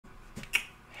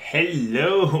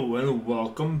Hello and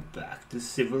welcome back to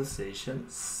Civilization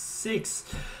 6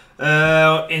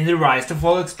 in the Rise to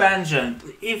Fall expansion.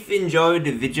 If you enjoyed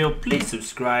the video, please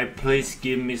subscribe, please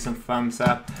give me some thumbs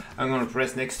up. I'm gonna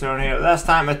press next turn here. Last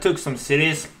time I took some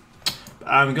cities, but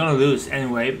I'm gonna lose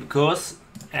anyway because,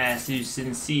 as you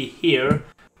can see here,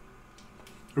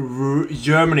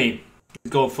 Germany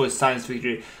go for science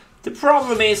victory. The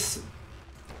problem is,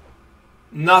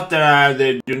 not that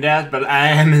they're doing that, but I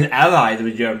am an ally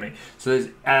with Germany, so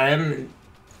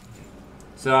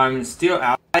I'm still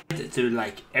allied to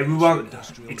like everyone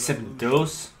except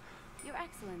those. Your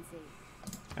Excellency.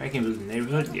 I can build a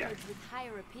neighborhood, yeah. With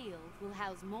higher appeal will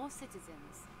house more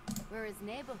citizens, whereas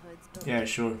neighborhoods built. Yeah,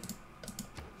 sure.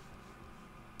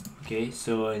 Okay,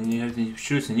 so you have to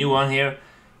choose a new one here.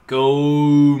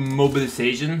 Go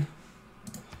mobilization.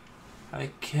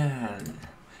 I can.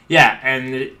 Yeah,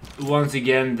 and once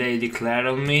again they declared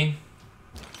on me,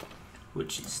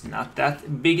 which is not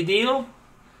that big a deal.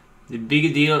 The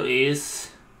big deal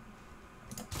is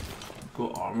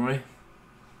go armory.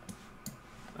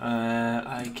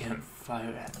 I can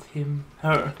fire at him,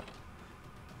 her.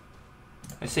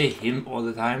 I say him all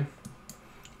the time.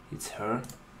 It's her.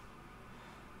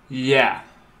 Yeah.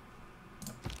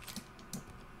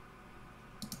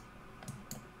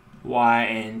 Why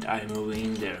ain't I moving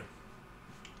in there?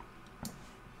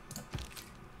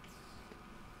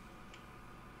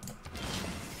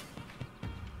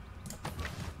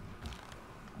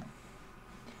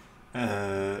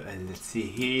 And let's see,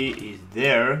 he is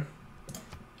there.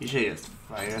 He should just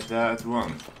fire at that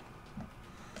one.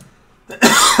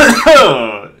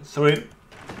 Sorry.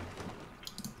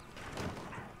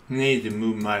 Need to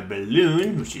move my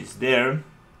balloon, which is there.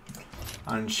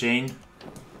 Unchain.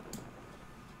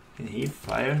 Can he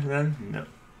fire then? No.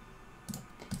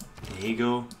 Can he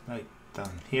go like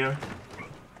down here?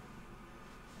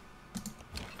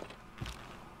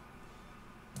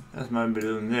 That's my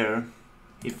balloon there.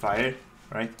 He fired,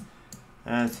 right?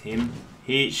 That's him.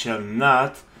 He shall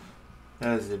not.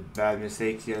 That's a bad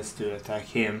mistake just to attack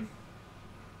him.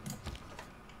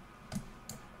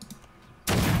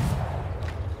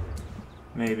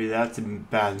 Maybe that's a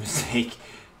bad mistake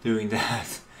doing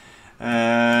that.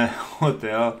 What the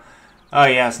hell? Oh,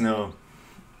 he has no.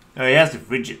 Oh, he has the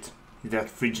frigid.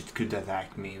 That frigid could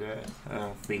attack me, but I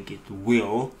don't think it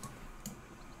will.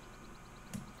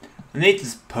 I need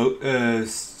to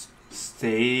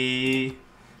stay.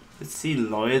 Let's see,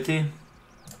 loyalty.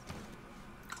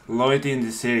 Loyalty in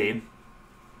the city.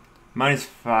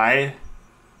 -5.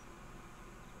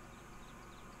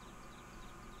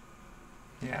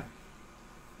 Yeah.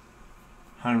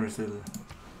 100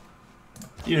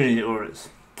 unity orders.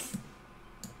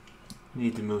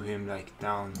 Need to move him like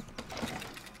down.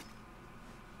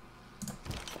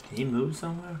 Can he move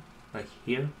somewhere? Like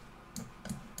here?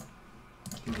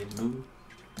 Can they move?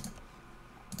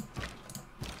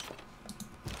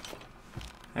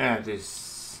 Yeah,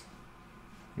 this.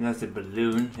 That's a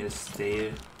balloon. Just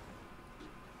stay.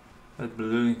 That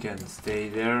balloon can stay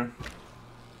there.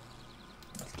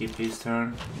 Skip his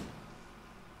turn.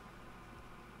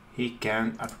 He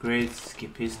can upgrade.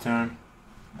 Skip his turn.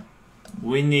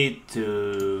 We need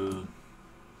to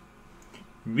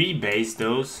rebase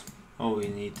those. Oh, we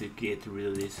need to get rid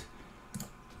of this.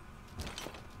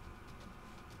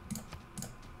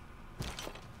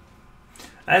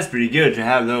 That's pretty good to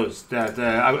have those. That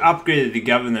I upgraded the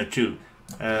governor too,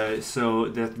 so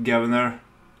that governor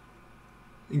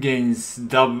gains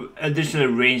additional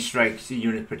range strikes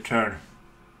unit per turn.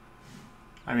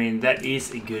 I mean, that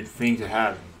is a good thing to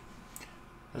have,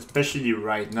 especially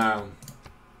right now.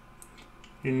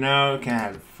 You now can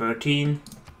have 13.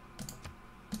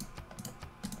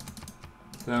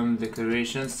 Some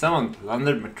declarations. Someone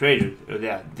plundered my trader. Oh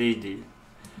yeah, they did.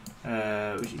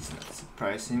 Which is not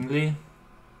surprisingly.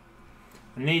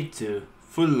 I need to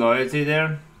full loyalty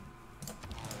there.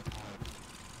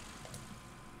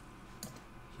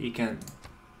 He can.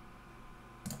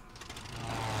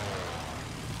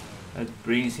 That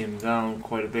brings him down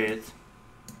quite a bit.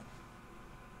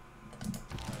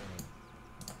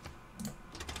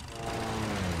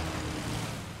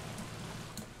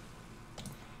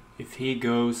 If he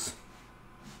goes,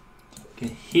 can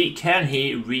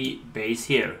he rebase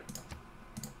here?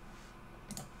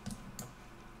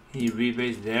 He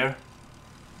rebase there.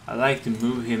 I like to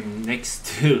move him next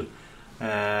to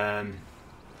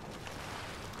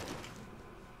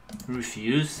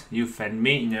refuse. You fed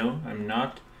me? No, I'm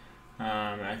not.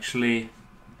 Actually,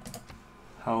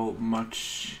 how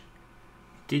much?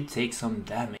 Did take some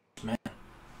damage, man.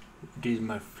 Did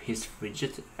his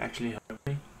frigid actually hurt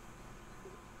me?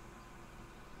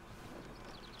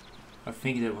 I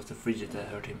think that was the frigate that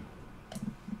hurt him.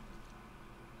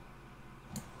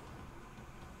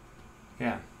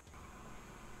 Yeah.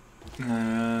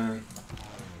 Can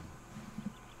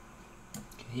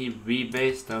he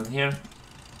rebase down here?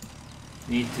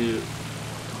 Need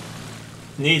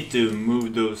to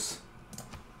move those.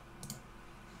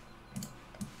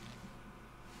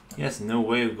 He has no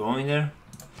way of going there.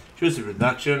 Choose a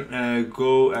reduction.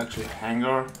 Go actually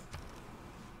hangar.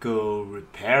 Go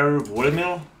repair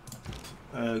watermill.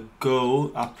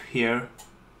 Go up here.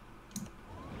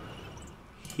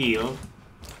 Heal.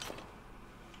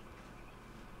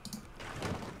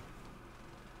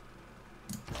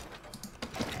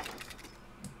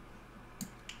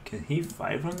 Can he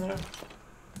fire from there?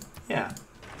 Yeah.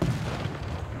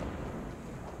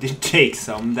 Did take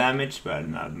some damage, but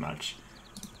not much.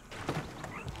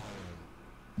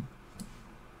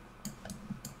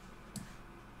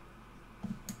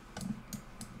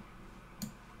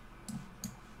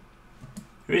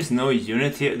 There is no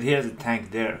unit here. He has a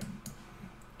tank there.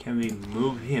 Can we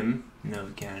move him? No,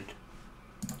 we can't.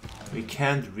 We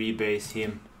can't rebase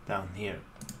him down here.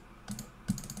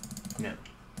 No.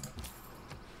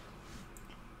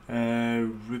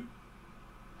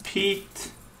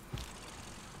 Repeat.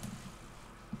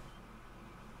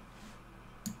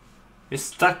 We're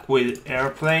stuck with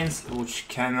airplanes which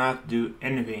cannot do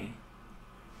anything.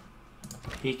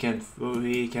 He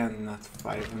cannot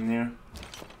fire from there.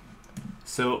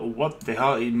 So what the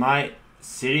hell? In my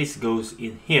cities goes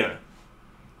in here.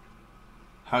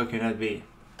 How can that be?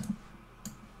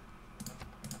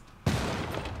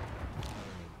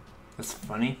 That's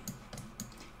funny.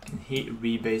 Can he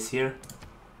rebase here?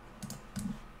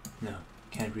 No,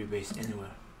 can't rebase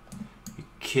anywhere. You're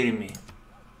kidding me.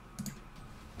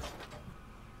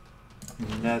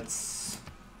 And that's...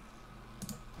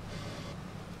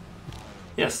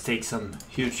 Yes, take some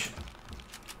huge...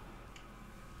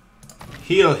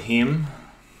 Heal him.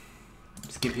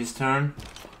 Skip his turn.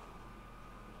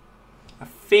 I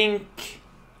think...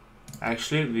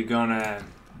 Actually, we're gonna...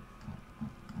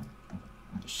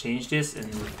 change this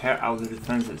and repair outer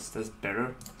defenses. That's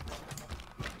better.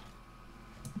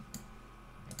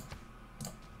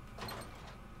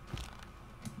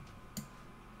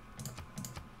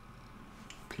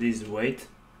 Please wait.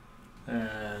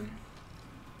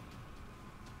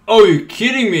 Oh, you're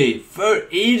kidding me! For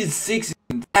 86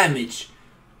 damage.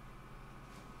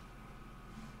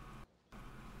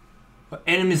 For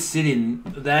enemy city,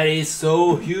 that is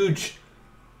so huge.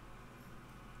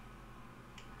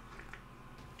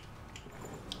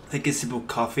 Take a sip of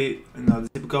coffee, another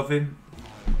sip of coffee.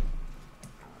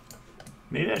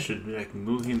 Maybe I should like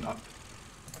move him up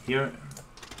here.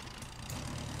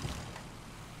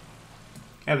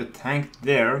 I have a tank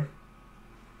there.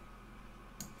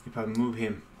 If I move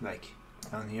him like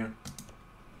down here,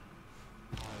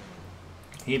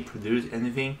 can he produce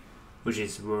anything which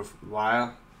is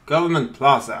worthwhile? Government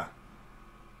Plaza.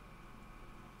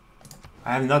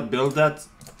 I have not built that,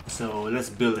 so let's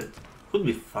build it. Would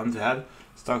be fun to have.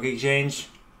 Stock exchange,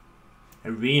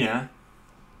 arena,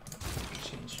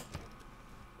 exchange,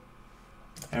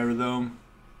 aerodrome,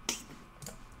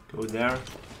 go there,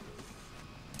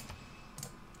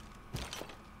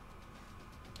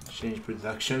 change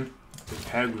production,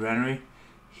 repair granary.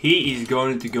 He is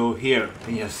going to go here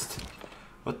and just,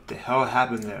 what the hell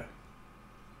happened there?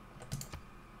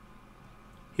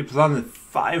 He planted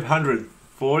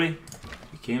 540, you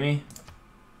kidding me?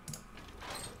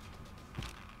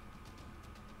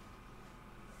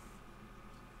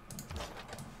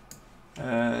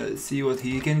 See what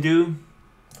he can do.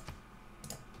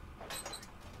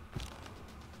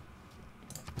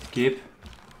 Skip.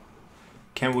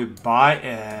 Can we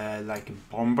buy like a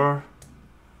bomber?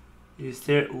 Is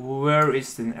there? Where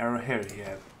is the arrow here? You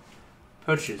have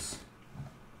purchase.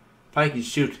 Pike and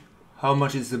shoot. How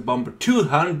much is the bomber?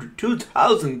 200,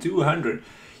 2,200.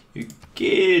 You're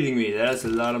kidding me? That's a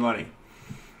lot of money.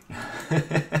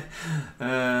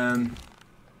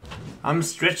 I'm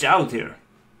stretched out here.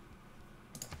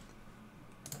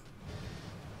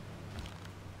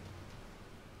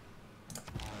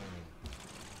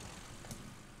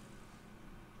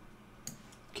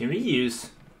 Can we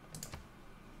use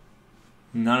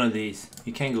none of these?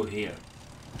 You can't go here.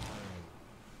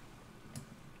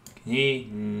 Can he?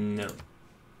 No.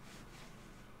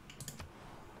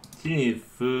 Do you need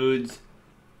food?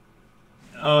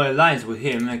 Oh, alliance with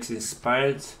him makes it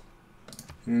expired.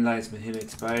 Alliance with him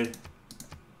expired.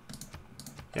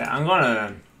 Yeah, I'm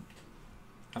gonna...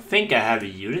 I think I have a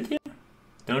unit here,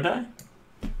 don't I?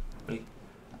 Wait.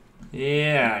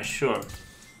 Yeah, sure.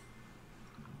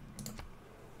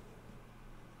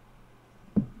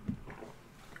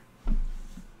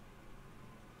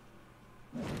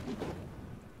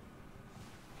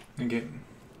 Okay.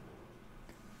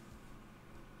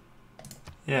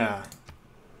 Yeah.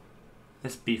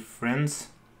 Let's be friends.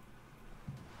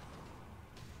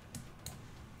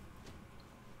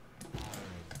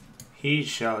 He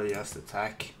shall just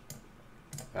attack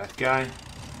that guy.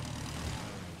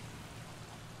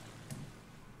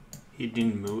 He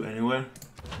didn't move anywhere.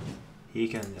 He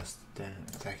can just then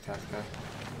attack that guy.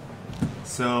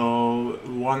 So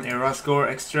 1 era score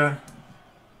extra,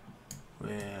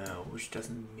 which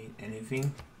doesn't mean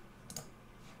anything.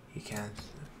 He can't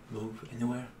move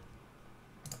anywhere.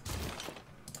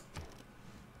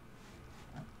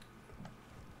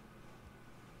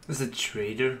 There's a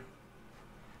trader.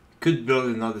 Could build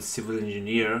another civil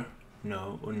engineer.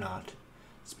 No, or not.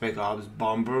 Spec Ops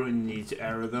bomber needs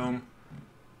aerodrome,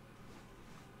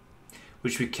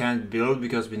 which we can't build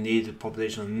because we need a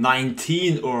population of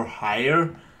 19 or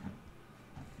higher.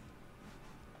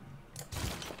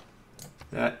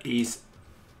 That is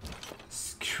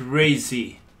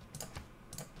crazy.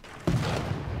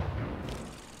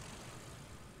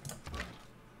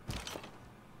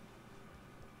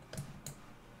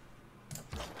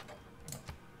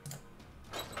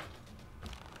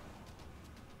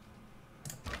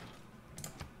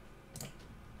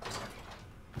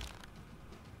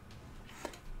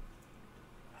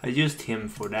 I used him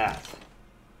for that.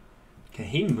 Can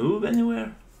he move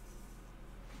anywhere?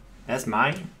 That's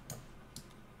mine.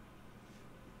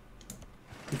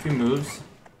 If he moves,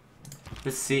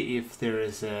 let's see if there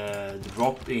is a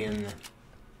drop in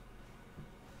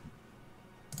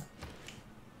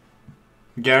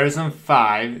Garrison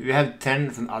 5. We have 10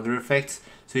 from other effects,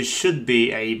 so it should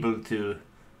be able to.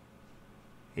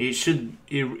 It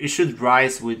should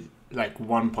rise with like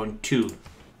 1.2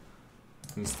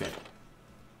 instead.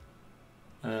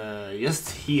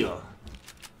 Just heal.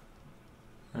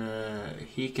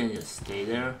 He can just stay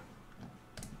there.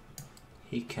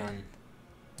 He can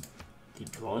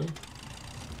deploy.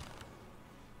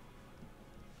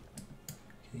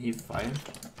 Can he fire?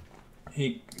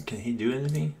 Can he do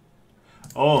anything?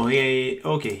 Oh,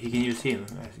 okay. He can use him.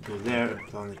 Let's go there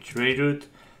on the trade route.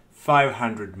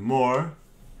 500 more.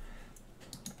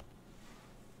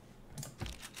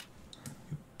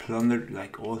 Plundered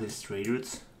like all his trade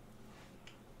routes.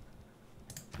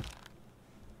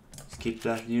 Skip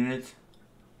that unit.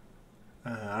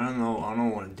 I don't know. I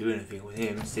don't want to do anything with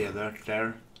him. Stay alert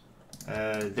there.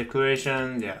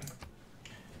 Declaration. Yeah.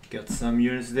 Got some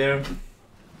units there.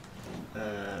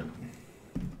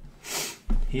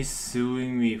 He's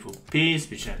suing me for peace,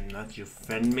 which I'm not. You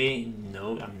offend me.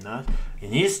 No, I'm not.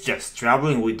 And he's just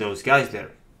traveling with those guys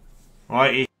there. Why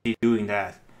is he doing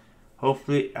that?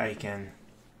 Hopefully I can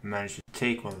manage to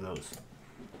take one of those.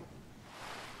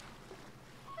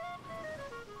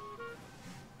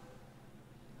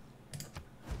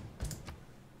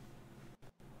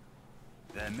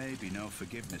 There may be no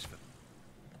forgiveness for.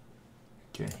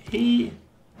 Can he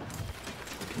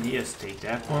just take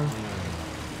that one?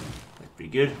 That's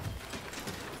pretty good.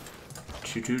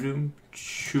 Choo-choo-doom,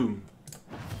 choom.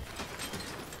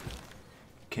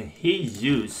 Can he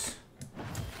use?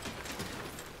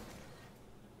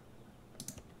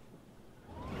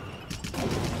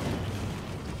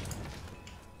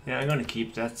 Yeah, I'm gonna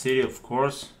keep that city, of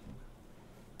course.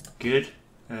 Good.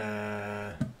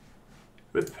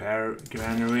 Repair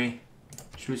granary.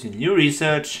 Choosing new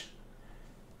research.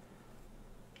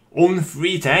 Own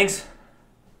 3 tanks.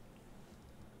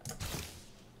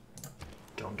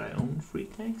 Don't I own 3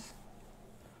 tanks?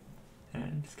 Yeah,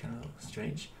 it's kind of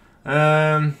strange.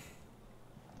 I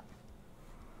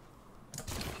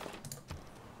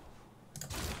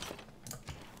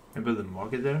build a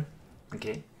market there.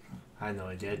 Okay, I had no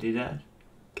idea I did that.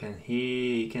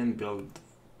 He can build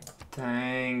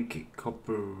tank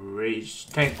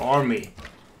cooperation, tank army.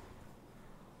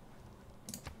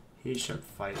 He should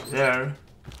fight there.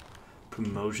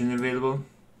 Promotion available.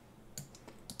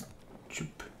 Choop.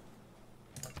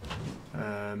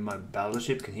 My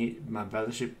battleship, my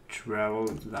battleship travel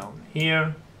down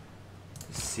here?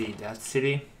 Let's see that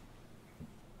city.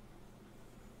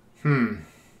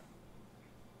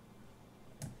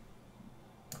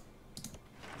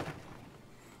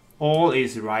 All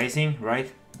is rising,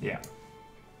 right? Yeah.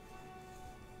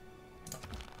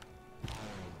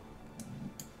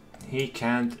 He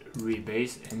can't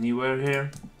rebase anywhere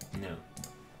here? No.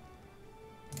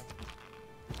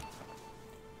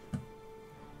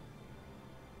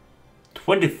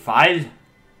 $25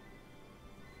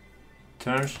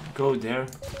 turns, go there.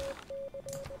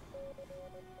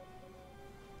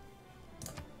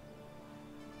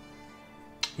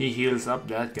 He heals up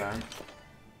that guy.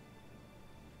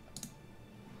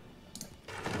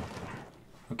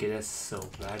 Okay, that's so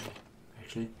bad,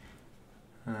 actually.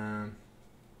 I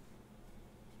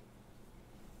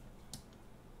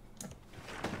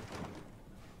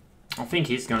think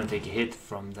he's gonna take a hit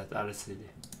from that other city.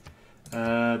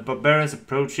 Barbarians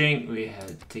approaching, we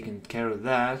have taken care of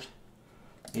that.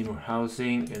 Need more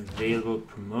housing, available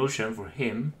promotion for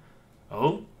him.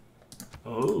 Oh,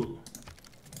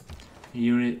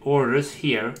 unit orders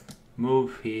here.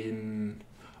 Move him.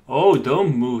 Oh,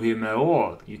 don't move him at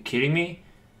all. You kidding me?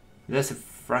 There's a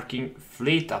fucking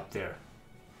fleet up there.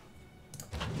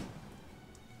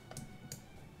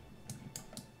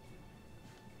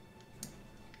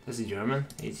 That's a German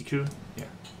AT crew? Yeah.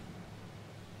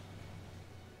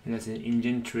 And that's an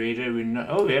Indian trader. We're not.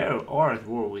 Oh, we are at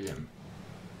war with him.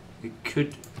 We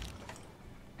could.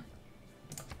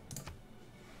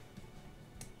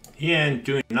 He ain't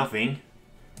doing nothing.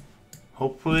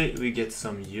 Hopefully, we get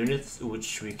some units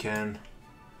which we can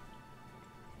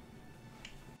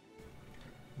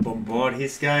bombard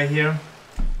his guy here.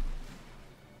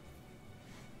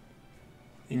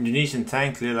 Indonesian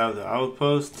tank cleared out the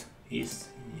outpost. He's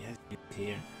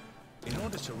here. In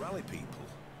order to rally people,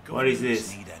 what is this?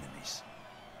 need enemies.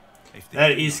 If they That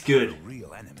do is not good. have a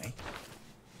real enemy.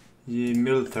 The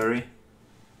military.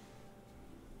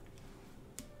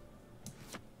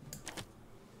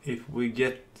 If we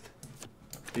get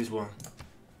this one.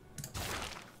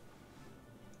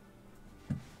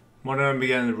 Modern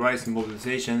began the rise in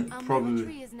mobilization. Our Probably.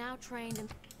 military is now trained in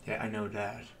Yeah, I know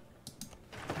that.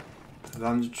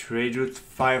 London trade routes,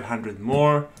 500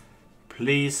 more.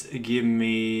 Please give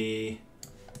me.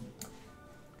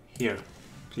 Here.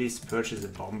 Please purchase a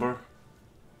bomber.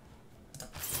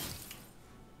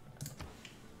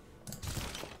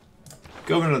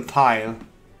 Governor tile.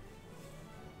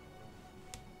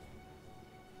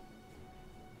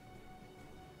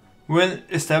 When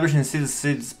establishing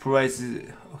cities provides.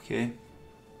 Okay.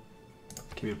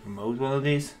 Can we promote one of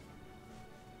these?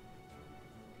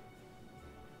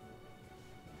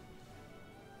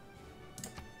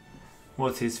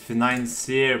 What's his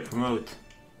financier promote?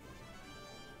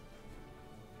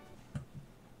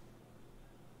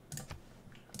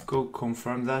 Go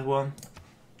confirm that one.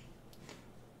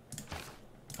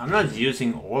 I'm not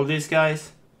using all these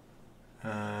guys.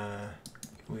 Can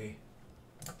we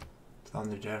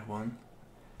plunder that one?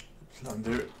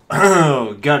 Plunder.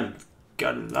 Oh, got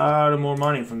a lot more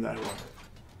money from that one.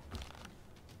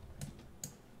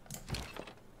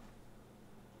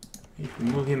 If we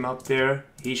move him up there,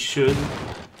 he should.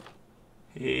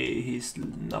 He's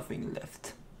nothing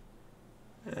left.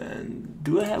 And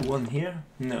do I have one here?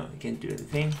 No, he can't do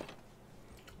anything.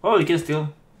 Oh, he can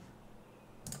still.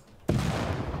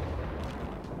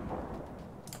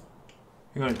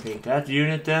 We're gonna take that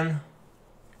unit then.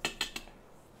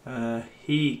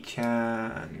 He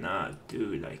cannot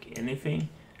do like anything.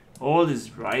 All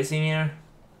this rising here.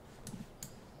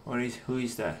 Who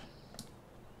is that?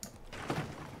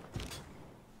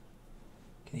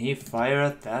 Can he fire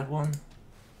at that one?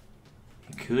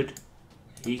 He could.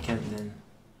 He can then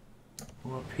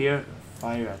go up here and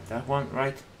fire at that one,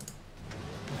 right?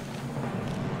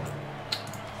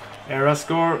 Era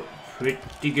score,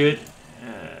 pretty good.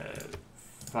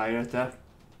 Fire at that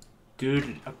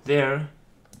dude up there.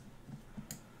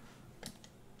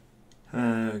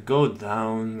 Go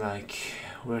down, like,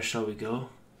 where shall we go?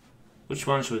 Which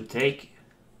one should we take?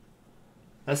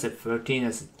 That's a 13,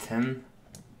 that's a 10.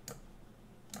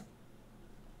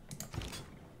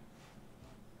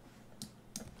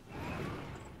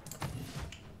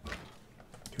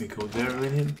 Can we go there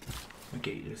with him?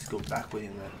 Okay, let's go back with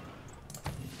him then.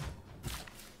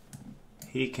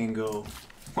 He can go.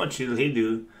 What shall he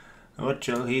do? What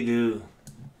shall he do?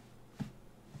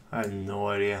 I have no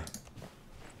idea.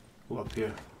 Go up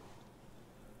here.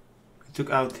 We took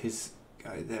out his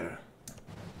guy there.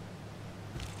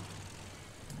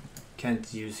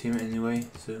 Can't use him anyway,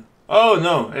 so... Oh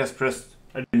no! I just pressed.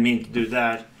 I didn't mean to do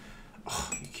that. Oh,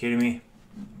 are you kidding me?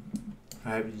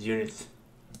 I have units.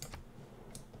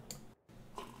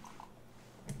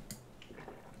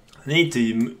 I need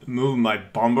to move my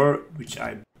bomber, which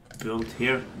I built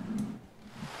here.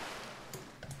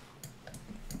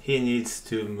 He needs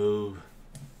to move.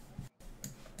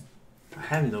 I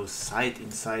have no sight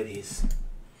inside his.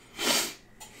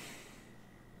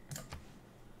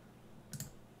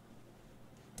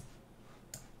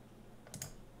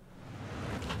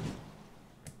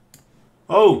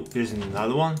 Oh, there's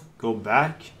another one. Go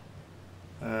back.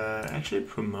 Actually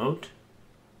promote.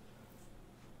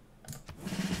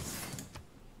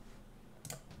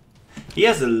 He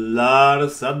has a lot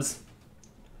of subs.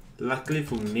 Luckily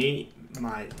for me,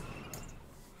 my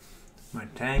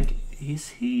tank is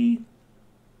he.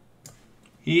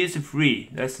 He is free.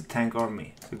 That's the tank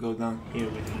army. So go down here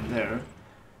with him there.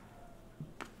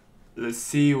 Let's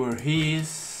see where he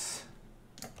is.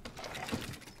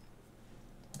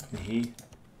 Can he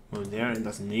move there? It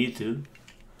doesn't need to.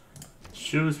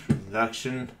 Choose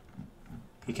production.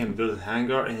 He can build a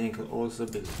hangar and he can also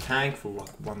build a tank for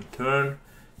one turn.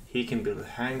 He can build a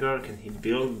hangar. Can he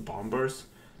build bombers?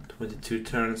 22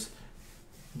 turns.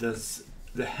 Does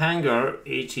the hangar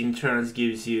 18 turns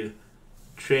gives you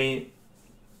train?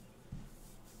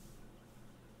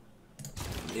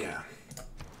 Yeah,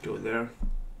 go there.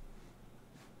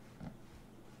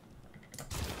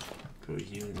 Go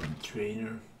unit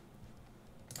trainer.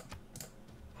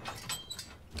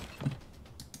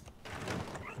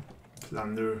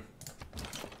 Plunder.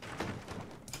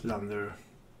 Plunder.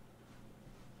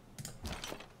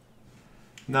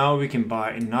 Now we can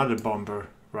buy another bomber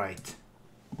right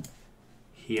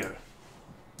here.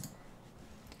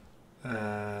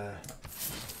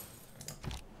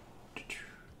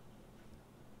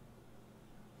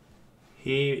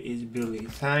 He is building a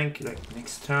tank, like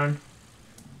next turn.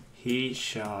 He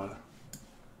shall...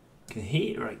 Can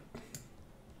he? Right.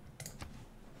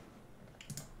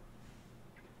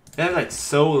 They have like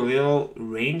so little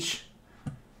range,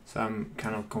 so I'm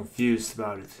kind of confused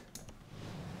about it.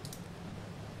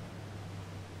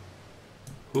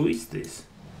 Who is this?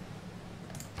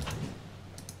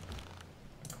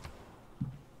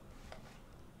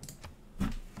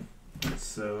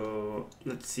 So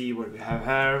let's see what we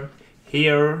have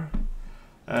here.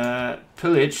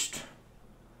 Pillaged.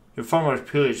 Your farm was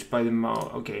pillaged by the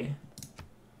Mao. Okay.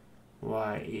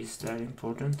 Why is that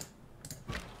important?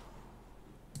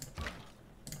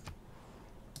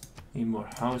 Need more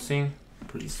housing.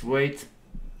 Please wait.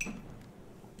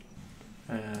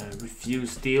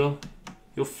 Refuse deal.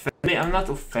 You offend me? I'm not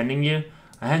offending you.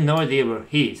 I have no idea where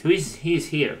he is. He is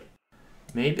here.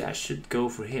 Maybe I should go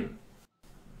for him.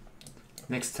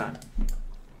 Next time.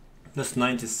 That's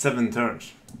 97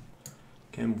 turns.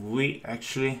 Can we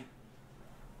actually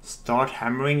start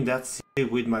hammering that city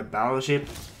with my battleship?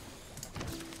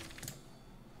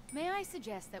 May I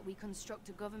suggest that we construct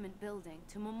a government building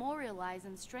to memorialize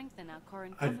and strengthen our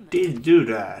current I government? did do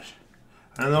that.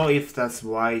 I don't know if that's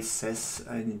why it says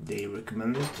and they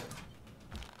recommend it.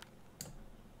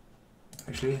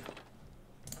 Actually.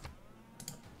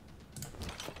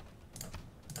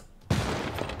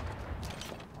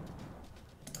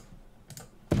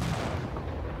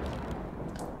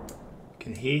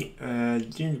 Can he,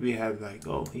 didn't we have like,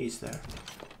 oh, he's there.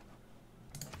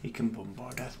 He can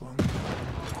bombard that one.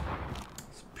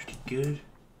 It's pretty good.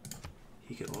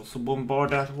 He can also bombard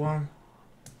that one.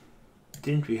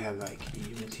 Didn't we have like a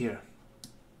unit here?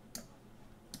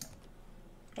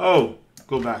 Oh,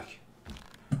 go back.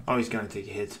 Oh, he's gonna take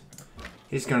a hit.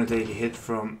 He's gonna take a hit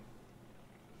from...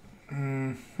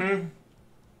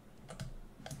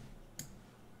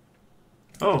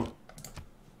 Oh,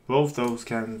 both those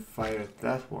can fire at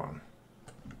that one.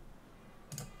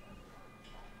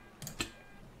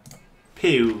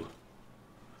 Pew.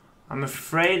 I'm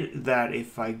afraid that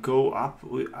if I go out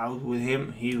with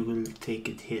him, he will take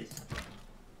a hit.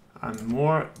 I'm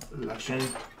more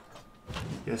reluctant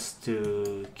just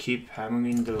to keep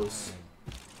hammering those.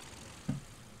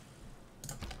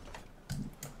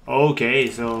 Okay,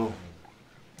 so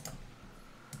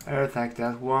air attack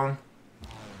that one.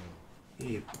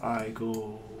 If I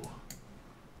go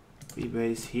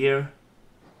rebase here,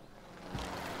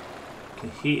 can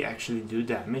he actually do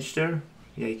damage there?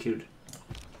 Yeah, he could,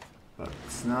 but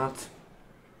it's not.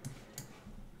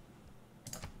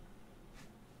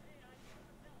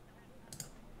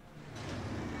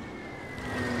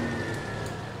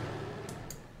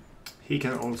 He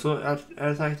can also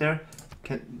attack there.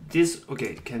 Can this,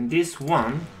 okay, can this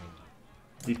one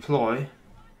deploy?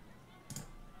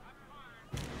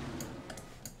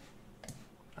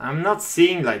 I'm not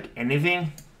seeing like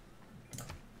anything.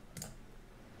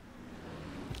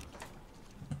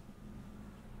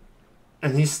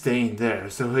 And he's staying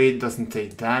there, so he doesn't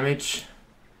take damage.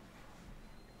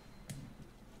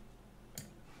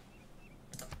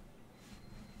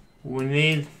 We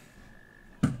need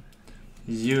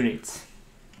units.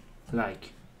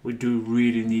 Like, we do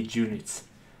really need units.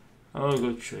 I'll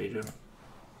go trader.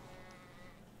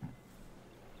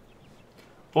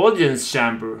 Audience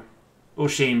chamber. Or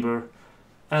chamber.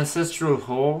 Ancestral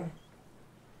hall.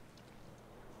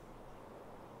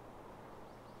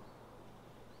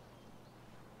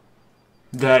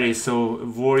 That is so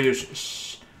warrior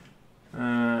thing.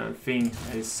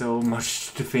 That is so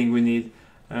much the thing we need.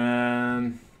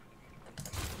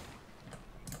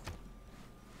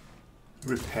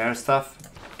 Repair stuff.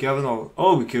 Governor.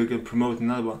 Oh, we can promote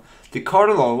another one. The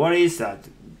Cardinal, what is that?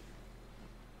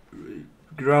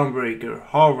 Groundbreaker,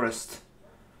 Harvest,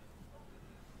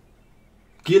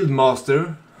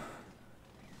 Guildmaster.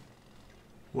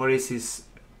 What is his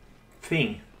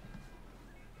thing?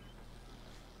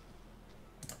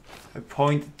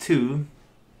 Appoint 2.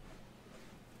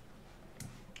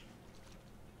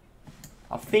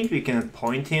 I think we can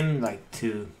appoint him like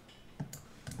to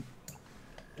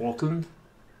Auckland.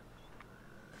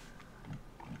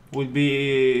 Would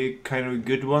be kind of a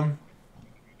good one.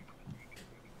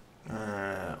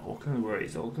 Auckland, where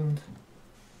is Auckland?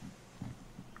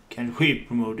 Can we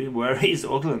promote it? Where is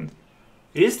Auckland?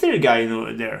 Is there a guy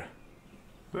there?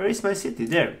 Where is my city?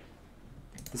 There.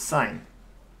 The sign.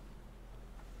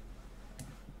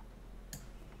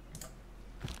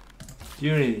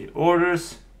 Unity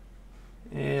orders.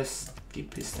 Yes,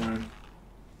 keep his turn.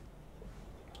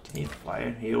 Can he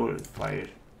fire? He already fired.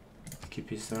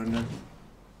 Keep his turn then.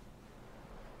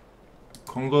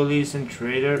 Congolese and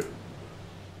trader.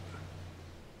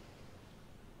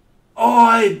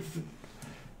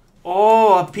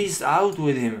 Oh, I peaced out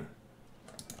with him.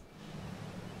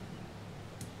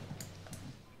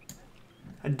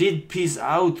 I did peace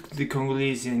out the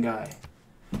Congolesian guy.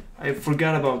 I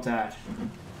forgot about that.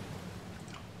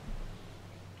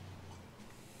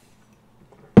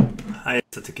 I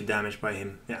took a damage by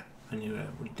him. Yeah, I knew I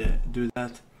would do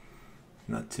that.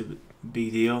 Not too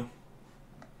big deal.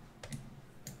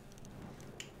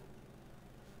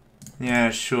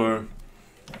 Yeah, sure.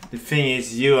 The thing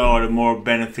is, you are the more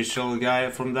beneficial guy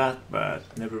from that,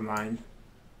 but never mind.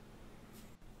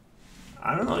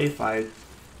 I don't know if I...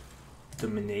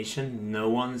 Domination, no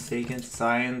one's taken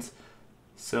science,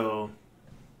 so...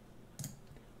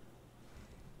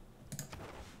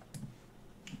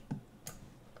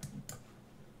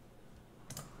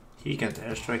 He can't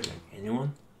airstrike like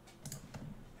anyone.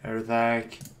 Air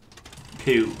attack.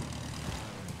 Pew.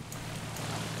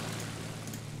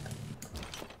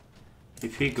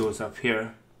 If he goes up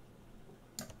here,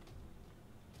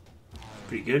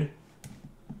 pretty good.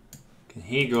 Can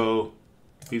he go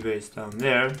be based down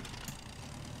there?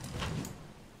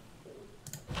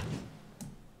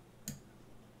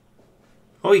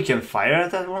 Oh, he can fire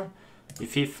at that one?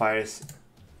 If he fires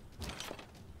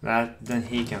that, then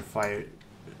he can fire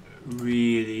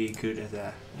really good at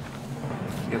that.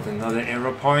 Get another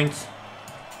arrow point.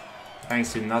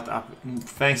 Thanks for not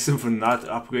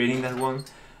upgrading that one.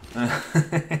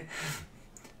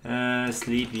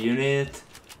 Sleep unit.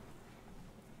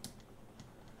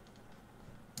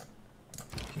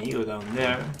 Can he go down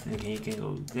there? And he can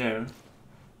go there.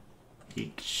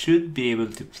 He should be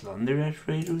able to plunder that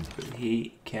raiders, but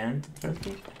he can't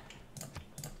apparently.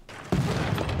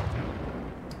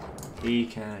 He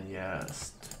can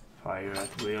just fire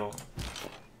at will.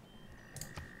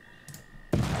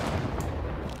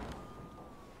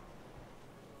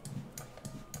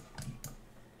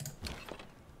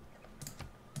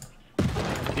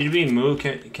 Did we move?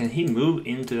 Can he move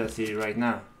into that city right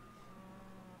now?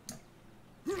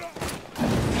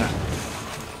 Yeah.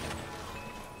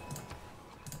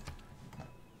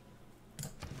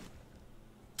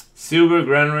 Sewer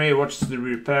granary, watch the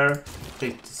repair.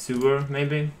 Take the sewer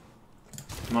maybe.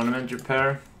 Monument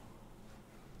repair.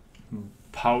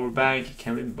 Power bank,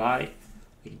 can we buy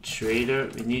a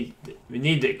trader? We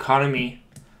need the economy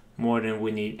more than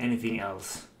we need anything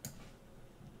else.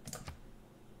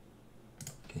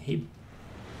 Can he...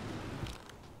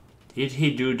 Did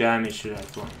he do damage to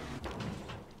that one?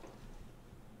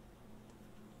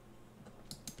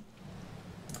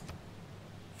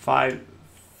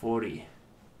 $540.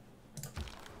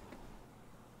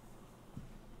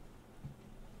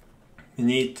 We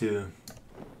need to...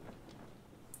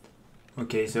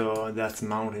 Okay, so that's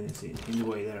mountain is in the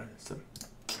way there, so...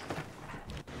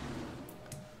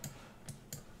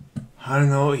 I don't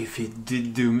know if he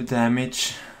did do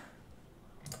damage.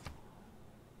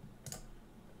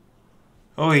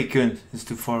 Oh, he couldn't. It's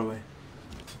too far away.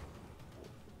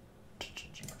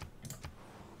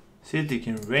 See if they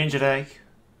can range attack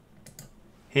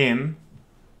him.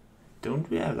 Don't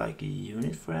we have like a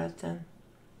unit for that then?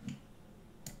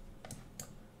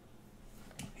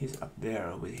 He's up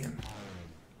there with him.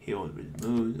 He already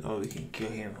moved. Oh, we can kill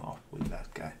him off with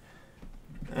that guy.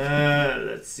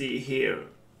 Let's see here.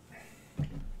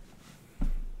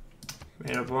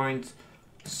 Meta point.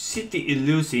 City is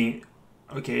losing.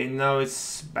 Okay, now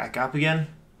it's back up again.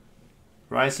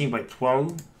 Rising by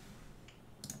 12.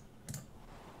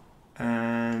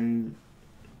 And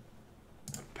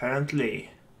apparently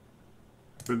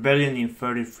rebellion in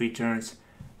 33 turns.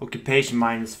 Occupation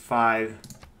 -5.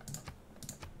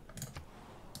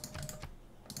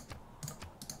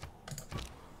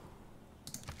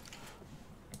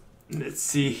 Let's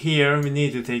see here. We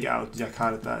need to take out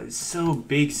Jakarta. It's so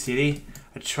big city.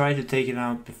 I tried to take it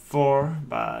out before,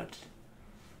 but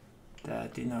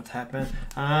that did not happen.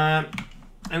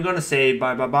 I'm gonna say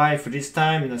bye for this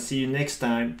time, and I'll see you next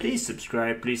time. Please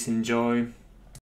subscribe, please enjoy.